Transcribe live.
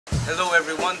Hello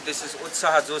everyone, this is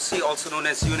Jaycees, also known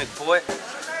as Uniq Poet.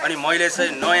 अनि मैले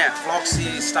चाहिँ नयाँ फ्लक्सी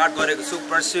स्टार्ट गरेको छु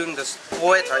Pursuing the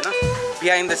Poet हैन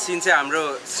बिहाइन्ड द सिन चाहिँ हाम्रो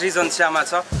सृजन श्यामा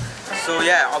छ सो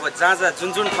या अब जहाँ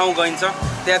जुन ठाउँ गइन्छ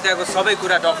त्यहाँको सबै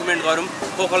कुरा डकुमेन्ट गरौँ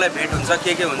कोलाई भेट हुन्छ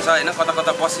के हुन्छ हैन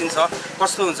कता बसिन्छ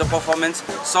कस्तो हुन्छ परफर्मेन्स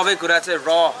सबै कुरा चाहिँ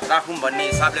र राखौँ भन्ने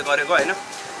हिसाबले गरेको हैन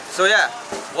so yeah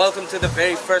welcome to the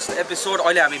very first episode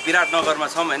अहिले हामी विराटनगरमा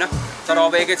छौँ हैन तर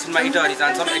अब एकैछिनमा इटहरी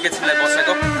जान्छौँ एकैछिनलाई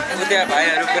बसेको त्यहाँ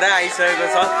भाइहरू पुरा आइसकेको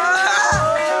छ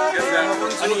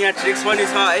अनि यहाँ ट्रिक्स पनि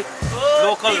छ है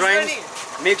local rhymes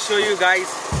make sure you guys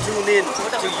tune in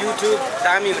to YouTube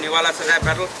दामी हुनेवाला छ ऱ्याप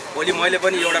ब्याटल भोलि मैले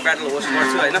पनि एउटा ब्याटल होस्ट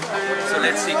गर्छु हैन सो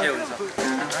लेट्स सी के हुन्छ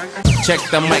Check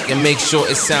the mic and make sure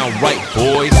it sound right,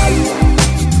 boys.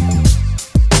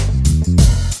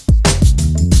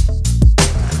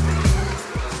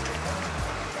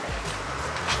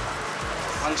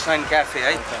 Sunshine Cafe,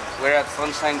 right? We're at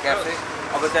Sunshine Cafe.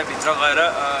 अब त्यहाँभित्र गएर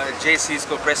Jaycees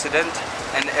को president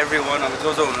and everyone अब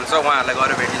जो हुनुहुन्छ उहाँहरूलाई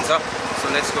गएर भेटिन्छ. So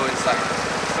let's go inside.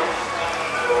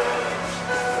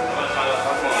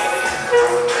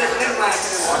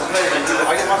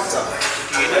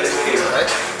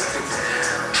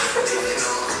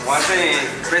 उहाँ चाहिँ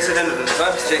president हुनुहुन्छ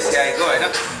JCI को हैन.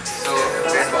 So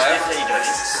भेट भयो.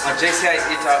 Jaycees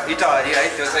Itahari है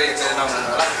त्यो चाहिँ एकजना नाम हुन्छ.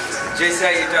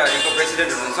 Jaycees Itahari को president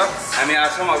हुनुहुन्छ. हामी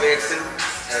आछौँ अब एकछिन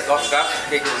गफगाफ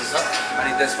के हुन्छ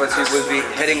अनि त्यसपछि will be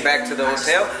heading back to the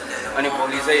hotel अनि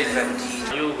भोलि चाहिँ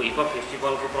यो हिपहप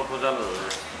फेस्टिभलको प्रपोजल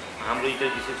हाम्रो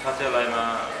इटहरी सचिवालयमा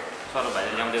सर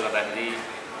भाइले ल्याउँदै गर्दाखेरि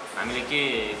हामीले के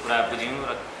कुरा बुझ्यौँ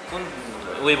र कुन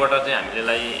वेबाट चाहिँ हामीले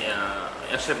यसलाई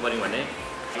एक्सेप्ट गर्यौँ भने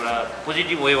एउटा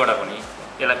पोजिटिभ वेबाट पनि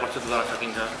यसलाई प्रस्तुत गर्न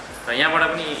सकिन्छ र यहाँबाट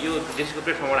पनि यो जेसीको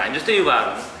प्लेटफर्मबाट हामी जस्तै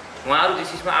युवाहरू उहाँहरू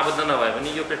जेसीसमा आबद्ध नभए पनि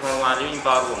यो प्लेटफर्ममा उहाँहरूले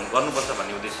इम्पावर गर्नुपर्छ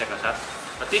भन्ने उद्देश्यका साथ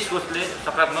र त्यस सोचले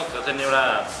सकारात्मक चाहिँ एउटा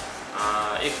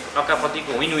एक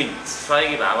अर्काप्रतिको विन विन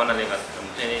सहयोगी भावनाले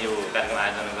चाहिँ यो कार्यक्रम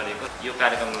आयोजना गरेको यो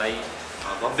कार्यक्रमलाई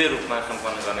भव्य रूपमा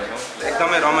सम्पन्न गर्नेछौँ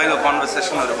एकदमै रमाइलो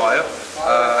कन्भर्सेसनहरू भयो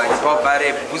हिपहप बारे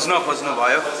बुझ्न खोज्नु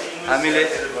भयो हामीले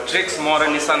ट्रिक्स म र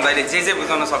निशान्त दाइले जे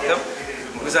बुझाउन सक्थ्यौँ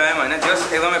बुझायौँ होइन जस्ट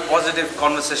एकदमै पोजिटिभ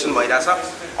कन्भर्सेसन भइरहेछ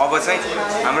अब चाहिँ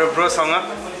हाम्रो ब्रोसँग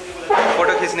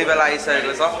फोटो खिच्ने बेला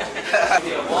आइसकेको छ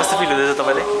कस्तो फिल हुँदैछ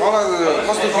तपाईँले मलाई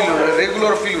कस्तो फिल हुन्छ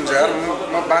रेगुलर फिल हुन्छ यार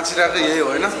म बाँचिरहेको यही हो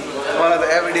होइन मलाई त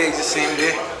every day is the same day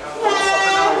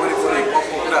सबैजना वरिपरि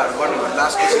कुराहरू गर्नु भने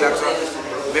लास्ट खुसी लाग्छ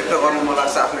व्यक्त गर्नु मन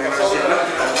लाग्छ आफ्नो एनर्जी होइन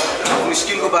आफ्नो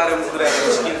स्किलको बारेमा कुराहरू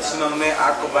स्किल सुनाउने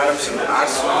आर्टको बारेमा सुनाउने आर्ट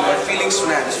सुनाउने फिलिङ्स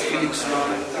सुनाएर फिलिङ्स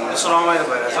सुनाउने यसो रमाइलो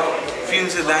भइरहेछ फिल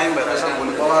चाहिँ दामी भइरहेछ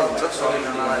भोलि बवाल हुन्छ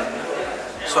सबैजनालाई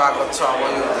स्वागत छ अब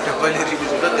यो कहिले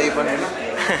रिलिज हुन्छ त्यही पनि होइन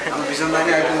हाम्रो भिजन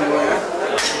दामी आइपुग्नु भयो यहाँ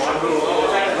हाम्रो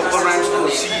लोकल राइम्सको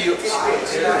सिइओ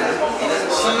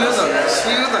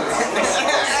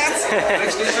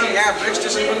ब्रेक स्टेसन यहाँ ब्रेक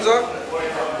स्टेसन पनि छ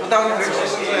उता पनि ब्रेक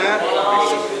स्टेसन छ यहाँ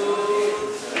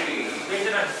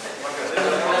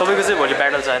तपाईँको चाहिँ भोलि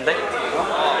ब्याटल छ होइन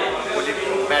भोलि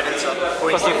ब्याटल छ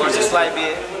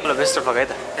बेस्ट अफ लक है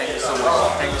त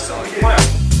thank you so much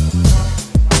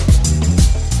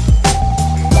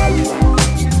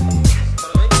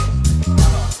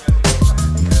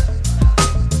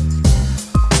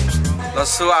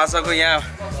so आजको यहाँ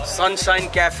सनसाइन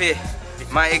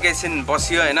क्याफेमा एकैछिन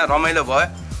बसियो होइन रमाइलो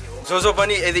भयो जो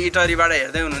पनि यदि इटहरीबाट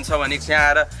हेर्दै हुनुहुन्छ भने यहाँ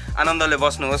आएर आनन्दले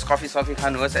बस्नुहोस् कफी सफी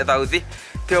खानुहोस् यताउति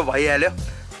त्यो भइहाल्यो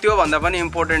त्योभन्दा पनि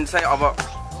इम्पोर्टेन्ट चाहिँ अब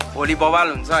भोलि बवाल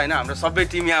हुन्छ होइन हाम्रो सबै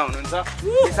टिम यहाँ हुनुहुन्छ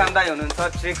निशान्त दाइ हुनुहुन्छ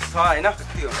ट्रिक्स छ होइन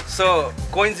सो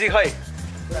कोइन्जी खै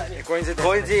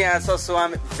कोइन्जी यहाँ छ so I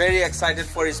am very excited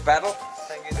for his battle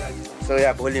so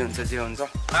यहाँ भोलि हुन्छ जे हुन्छ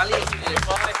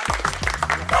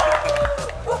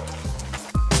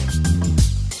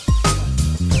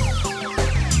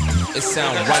It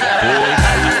sound right, boys.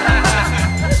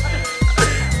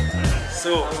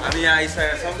 So, हामी यहाँ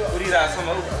आइसकेका छौँ उडिरहेछौँ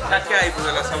हौ ठ्याक्कै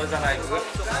आइपुग्यो होला सबैजना आइपुग्यो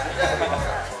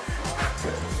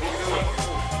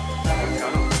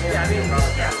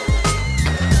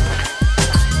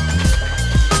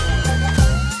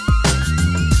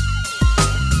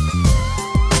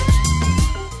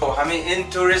हामी इन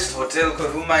टुरिस्ट होटेलको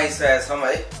रुममा आइसकेका छौँ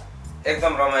है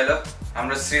एकदम रमाइलो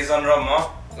हाम्रो सृजन र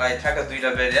मलाई ठ्याक्क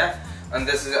दुईटा बेड यहाँ and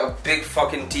this is a big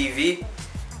fucking TV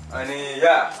अनि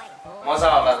या मजा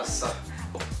आला जस्तो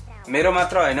मेरो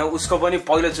मात्र हैन उसको पनि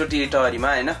पहिलोचोटि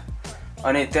इटहरीमा हैन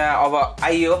अनि त्यहाँ अब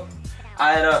आइयो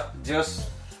आएर जस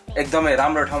एकदमै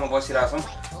राम्रो ठाउँमा बसिरहेछौँ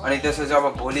अनि त्यसपछि अब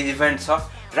भोलि इभेन्ट छ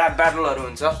ऱ्याप ब्याटलहरू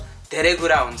हुन्छ धेरै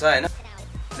कुरा हुन्छ हैन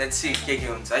लेट्स सी के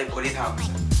हुन्छ है भोलि थाहा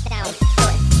हुन्छ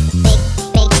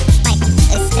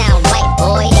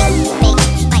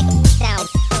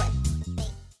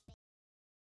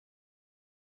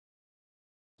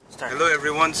हेलो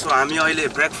एभ्रिवान सो हामी अहिले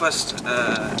ब्रेकफास्ट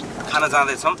खान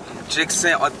जाँदैछौँ ट्रिक्स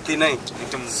चाहिँ अति नै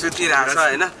एकदम सुतिरहेको छ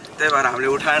होइन त्यही भएर हामीले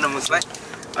उठाएन उसलाई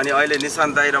अनि अहिले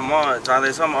निशान्त दाई र म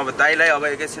जाँदैछौँ अब दाईलाई अब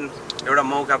एकैछिन एउटा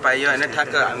मौका पाइयो होइन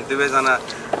ठ्याक्क हामी दुवैजना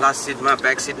लास्ट सिटमा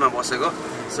ब्याक सिटमा बसेको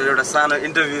सो एउटा सानो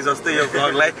इन्टरभ्यू जस्तै यो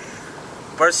ब्लगलाई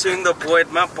पर्स्युइङ द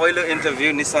पोएटमा पहिलो इन्टरभ्यू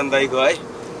निशान्त दाईको है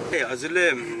हजुरले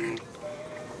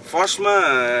फर्स्टमा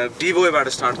बिबोयबाट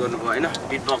स्टार्ट गर्नुभयो होइन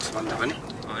बिट बक्स भन्दा पनि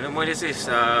होइन मैले चाहिँ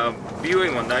बिओ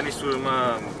भन्दा पनि सुरुमा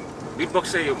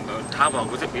बिटबक्स चाहिँ थाहा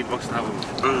भएको चाहिँ बिटबक्स थाहा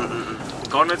भएको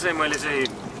गर्न चाहिँ मैले चाहिँ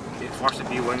फर्स्ट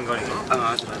बिओ गरेको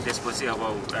त्यसपछि अब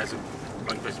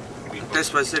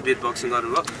त्यसपछि चाहिँ बिट बक्सिङ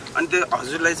गर्नुभयो अनि त्यो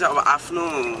हजुरलाई चाहिँ अब आफ्नो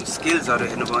स्किल्सहरू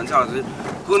हेर्नुभयो भने चाहिँ हजुर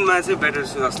कुनमा चाहिँ बेटर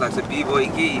जस्तो लाग्छ बिबोय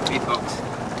कि बिट बक्स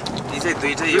यी चाहिँ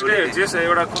दुइटै जस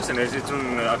एउटा क्वेसन चाहिँ जुन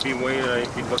बिबोय र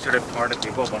बिटबक्स एउटा थर्ड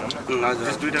हिपहप भनौँ न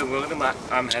जस दुइटा गएको त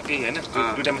आम ह्याप्पी होइन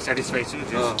दुइटामा सेटिस्फाई छु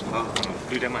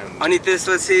दुइटामा अनि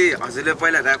त्यसपछि हजुरले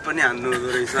पहिला ऱ्याप पनि हान्नु हुँदो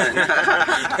रहेछ होइन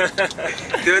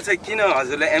त्यो चाहिँ किन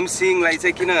हजुरले एमसिङलाई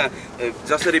चाहिँ किन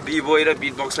जसरी बिबोय र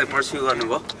बिट बक्सलाई पर्स्यु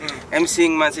गर्नुभयो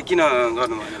एमसिङमा चाहिँ किन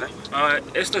गर्नुभयो होला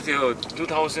यस्तो थियो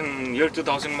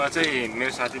 2000मा चाहिँ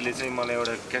मेरो साथीले चाहिँ मलाई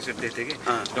एउटा क्यासेट दिएको थियो कि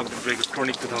डक्टर ड्रेको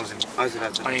क्रोनिक 2000 हजुर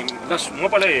हजुर अनि म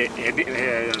पहिला हेभी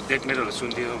डेथ मेटलहरू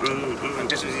सुन्थ्यो अनि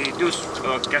त्यसपछि त्यो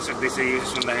क्यासेट चाहिँ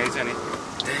सुन्दाखेरि चाहिँ अनि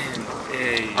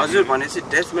हजुर भनेपछि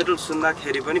डेथ मेटल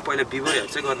सुन्दाखेरि पनि पहिला बिबोयहरू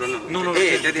चाहिँ गर्दैन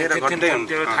त्यतिखेर गर्दै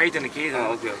त्यो थाहै थिएन केही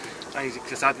अनि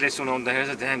साथीले सुनाउँदाखेरि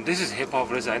चाहिँ ध्यान दिस इज हिपहप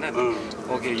रहेछ होइन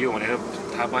ओके यो भनेर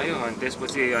थाहा पायो अनि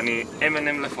त्यसपछि अनि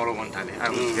एमएनएमलाई फलो गर्न थालेँ I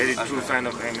was very true fan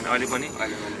of MN अहिले पनि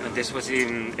अनि त्यसपछि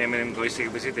एमएनएम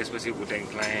गइसकेपछि त्यसपछि वुटेङ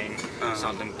क्ल्यान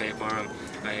सल्ट एन्ड पेपर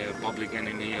पब्लिक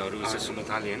एनिमीहरू चाहिँ सुन्न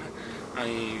थालेँ होइन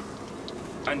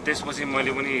अनि त्यसपछि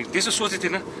मैले पनि त्यसो सोचेको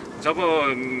थिइनँ जब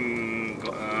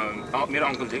मेरो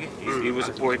अङ्कल थियो कि हि वाज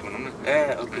अ पोएट भनौँ न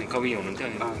अनि कवि हुनुहुन्थ्यो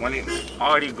अनि उहाँले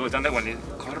अगाडि जाँदा उहाँले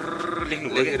खर्र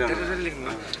लेख्नुभयो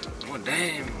म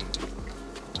ड्याम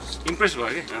इम्प्रेस भयो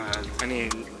कि अनि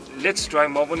लेट्स ट्राई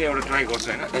म पनि एउटा ट्राई गर्छु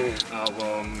होइन अब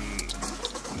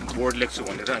बोर्ड लेख्छु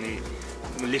भनेर अनि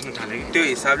लेख्न थालेँ कि त्यो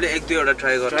हिसाबले एक दुईवटा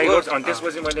ट्राई गर्छु अनि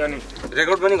त्यसपछि मैले अनि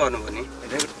रेकर्ड पनि गर्नुभयो नि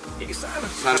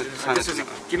त्यसपछि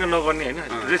किन नगर्ने होइन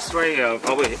लेट्स ट्राई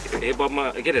अब हिपहपमा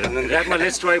के अरे ऱ्यापमा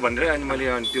लेट्स ट्राई भनेर अनि मैले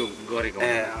त्यो गरेको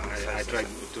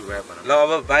ल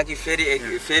अब बाँकी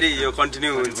फेरि यो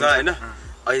कन्टिन्यू हुन्छ होइन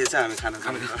अहिले चाहिँ हामी खाना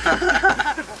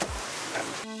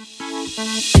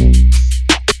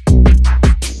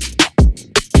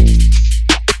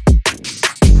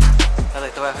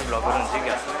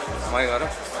मै गर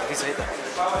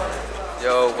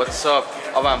यो वाट्सएप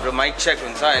अब हाम्रो माइक चेक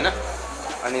हुन्छ होइन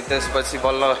अनि त्यसपछि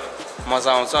बल्ल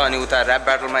मजा आउँछ अनि उता ऱ्याप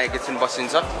ब्याटलमा एकैछिन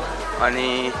बसिन्छ अनि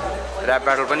ऱ्याप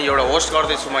ब्याटल पनि एउटा होस्ट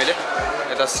गर्दैछु मैले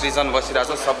यता सृजन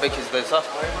बसिरहेको छ सबै खिच्दैछ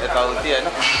यताउति होइन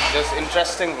त्यो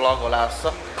इन्ट्रेस्टिङ भ्लग होला जस्तो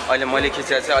अहिले मैले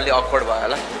खिचेर चाहिँ अलिक अक्वर्ड भयो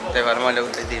होला त्यही भएर मैले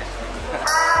उतै दिएँ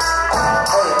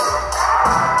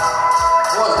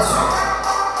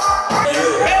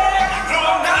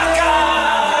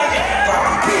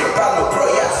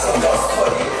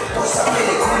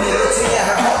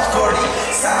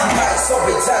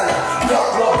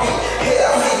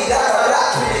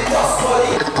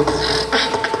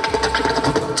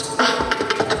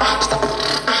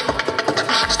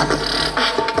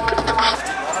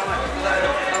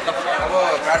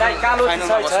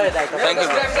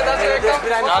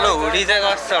कालो हुडी चाहिँ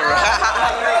कस्तो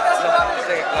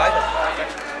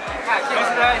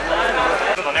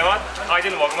धन्यवाद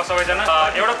आइदिनु भएकोमा सबैजना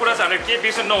एउटा कुरा चाहिँ हामीले के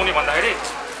बिर्सन नहुने भन्दाखेरि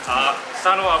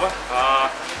सानो अब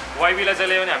वाइबीलाई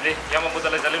जहिले पनि हामीले यामा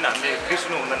बुद्धलाई जहिले पनि हामीले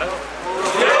बिर्सनु हुँदैन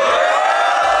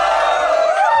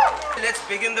लेट्स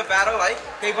बिगिन द ब्याटल है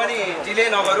केही पनि डिले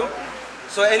नगरौँ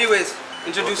so anyways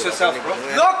introduce yourself bro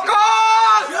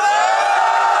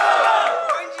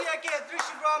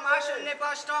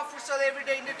Nepal stuff for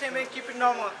celebrity entertainment, keep it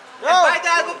normal. And buy the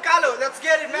album Kalo, let's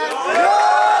get it, man.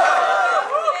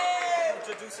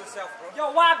 Introduce yourself, bro. Yo,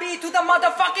 YB to the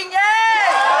motherfucking A!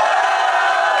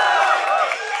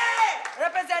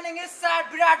 Representing his side,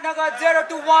 Viratnagar 0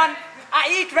 to 1. I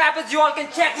eat rappers, you all can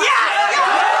check my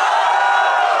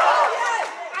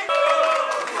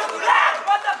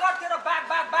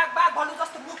back. Bolu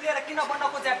just to book here, kina bana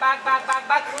ko jai back.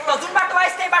 To jun bato I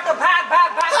stay bato back.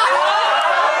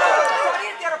 Sorry,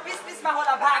 tero piece ma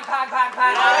hola back.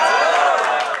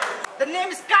 The name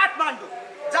is Kathmandu.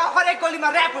 Ja harek goli ma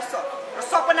rap hoस् र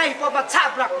सपना hip hop मा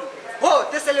छाप राख्नु हो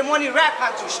त्यसैले म नि rap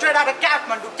खान्छु straight out of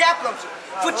Kathmandu cap लाउँछु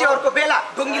फुच्चेहरुको बेला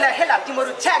ढुङ्गीलाई हेला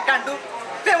तिम्रो छ्याक गान्डु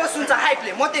फेमस हुन्छ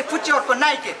हाइपले म त्यही फुच्चेहरुको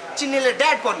नाइके चिन्नेले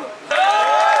ड्याड बन्नु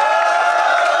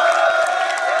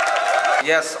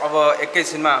यस अब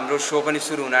एकैछिनमा हाम्रो सो पनि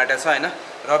सुरु हुन आँटेको छ हैन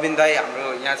रबिन दाई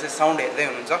हाम्रो यहाँ चाहिँ साउन्ड हेर्दै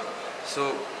हुनुहुन्छ सो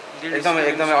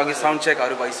एकदमै अघि साउन्ड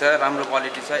चेकहरू भइसक्यो राम्रो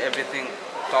क्वालिटी छ एभ्रिथिङ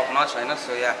टप नच हैन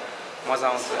सो या मजा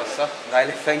आउँछ जस्तो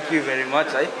दाइले थ्याङ्क यू भेरी मच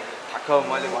है ठ्याक्क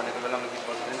मैले भनेको बेलामा गीत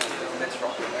बजाउँदैन लेट्स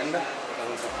रक हैन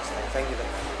थ्याङ्क यू दाइ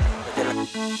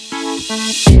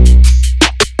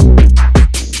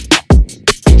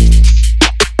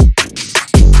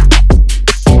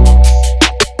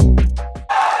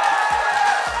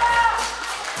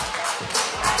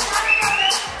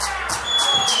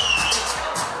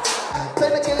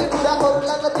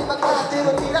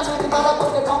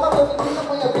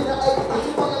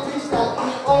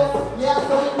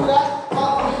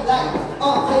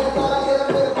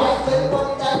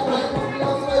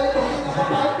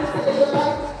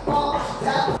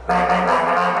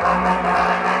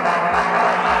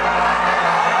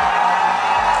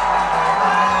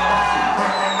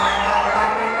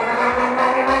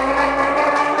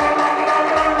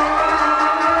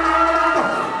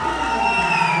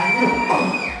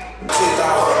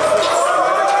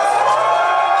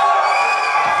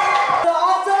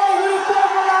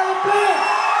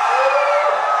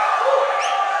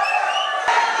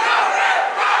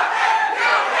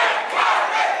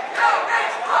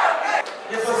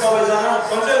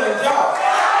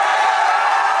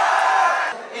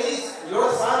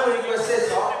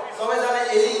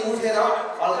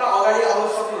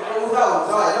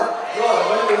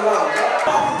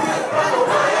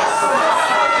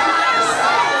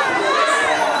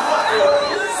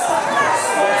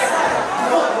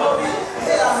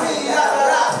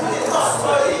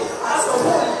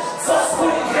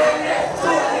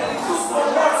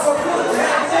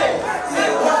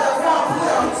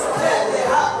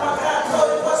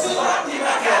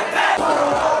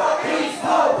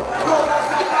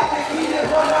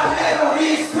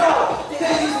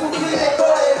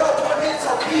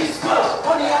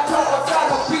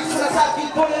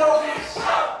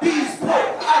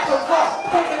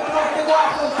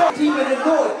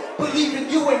Believe in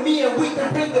you and me and we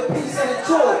can bring the peace and the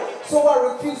joy. So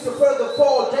I refuse to further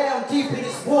fall down deep in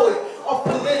this void of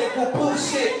political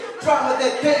bullshit, drama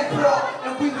that they brought,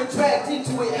 and we were dragged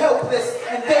into it helpless,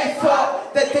 and they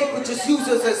thought that they could just use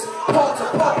us as pawns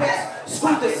or puppets.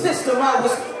 Screw the system, I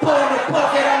was born a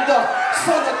bucket. I'm the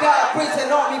son of God, raised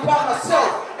an army by myself,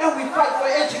 and we fight for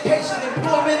education,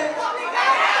 employment.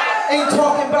 Ain't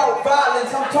talking about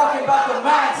violence, I'm talking about the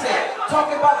mindset,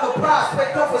 talking about the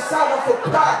prospect of asylum for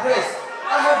progress.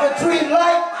 I have a dream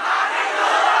like,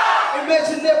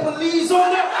 imagine their police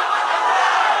on it.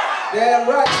 Damn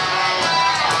right.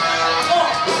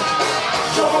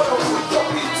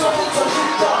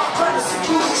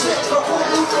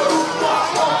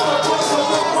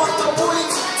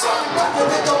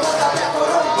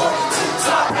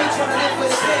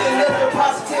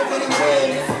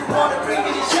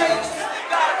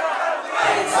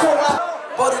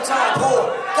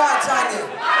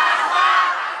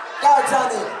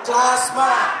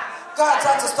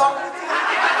 Gauchan to stop.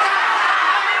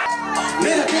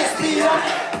 Middle can't speed on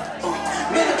it.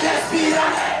 Middle can't speed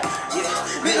on it.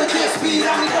 Middle can't speed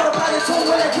on it. Got a body told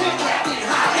where they drink.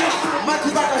 Mati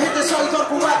back hit the soil door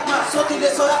for what man. So till they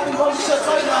saw up in home, so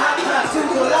soil no hot man.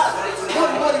 Simple last.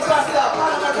 One fast up.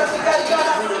 Panama traffic guy got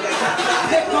up.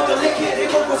 Take not the lick it. They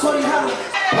go for sorry hand.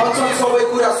 Gauchan so we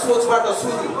could have source but the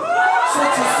sudi.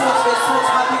 Source is source. They source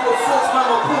my people. Source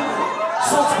mama puku.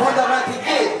 Source wonder man to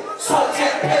get. Source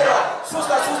take care of. Source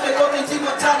that source they got in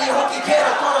Timon Tani. Hockey care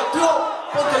of. Toro throw.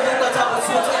 Ponto nunca tapa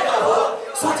source take the whole.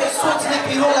 Source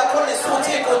lippy roll. Con le source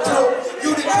take control.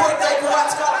 Uniq Poet take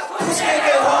watch car. Push make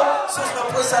it home. Source no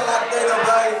push a lot they don't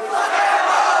buy.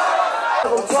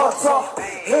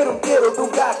 हेरौँ तेरो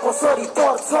डुङ्गाको sorry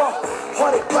पर्छ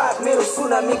हरेक बात मेरो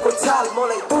सुनामीको छाल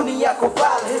मलाई दुनियाँको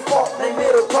बाल हिपहप नै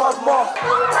मेरो धर्म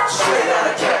Straight out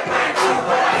of Kathmandu,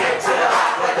 but I head to the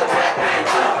hot like a black man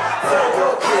do Third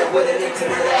world kid with an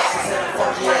intimate access and a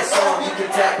funky ass song you can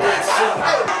tap next to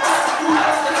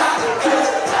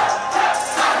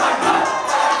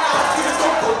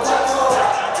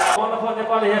Wonderful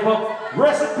Nepali hip-hop,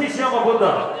 rest in peace Shyama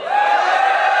Buddha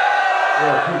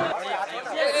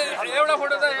एउटा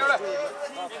photo त एउटा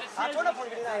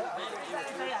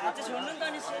छोड्नु त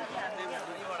नि selfie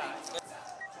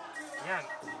यहाँ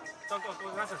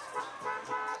चल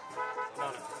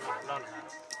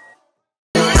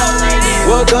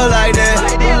Woke up like that,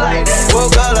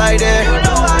 woke up like that,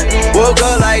 woke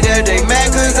up like that. They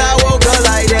mad cause I woke up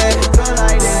like that.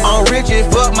 I'm rich as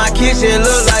fuck, my kitchen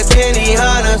look like penny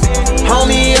hunters.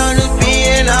 Homie, I'm just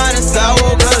being honest, I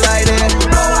woke up like that.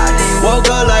 Woke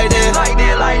up like that,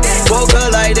 woke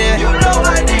up like that,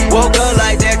 woke up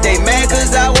like that. They mad cause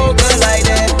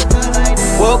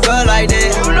woke up like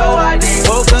that. You know I did.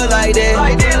 Woke up like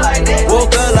that.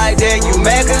 Woke up like that. You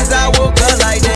mad cause I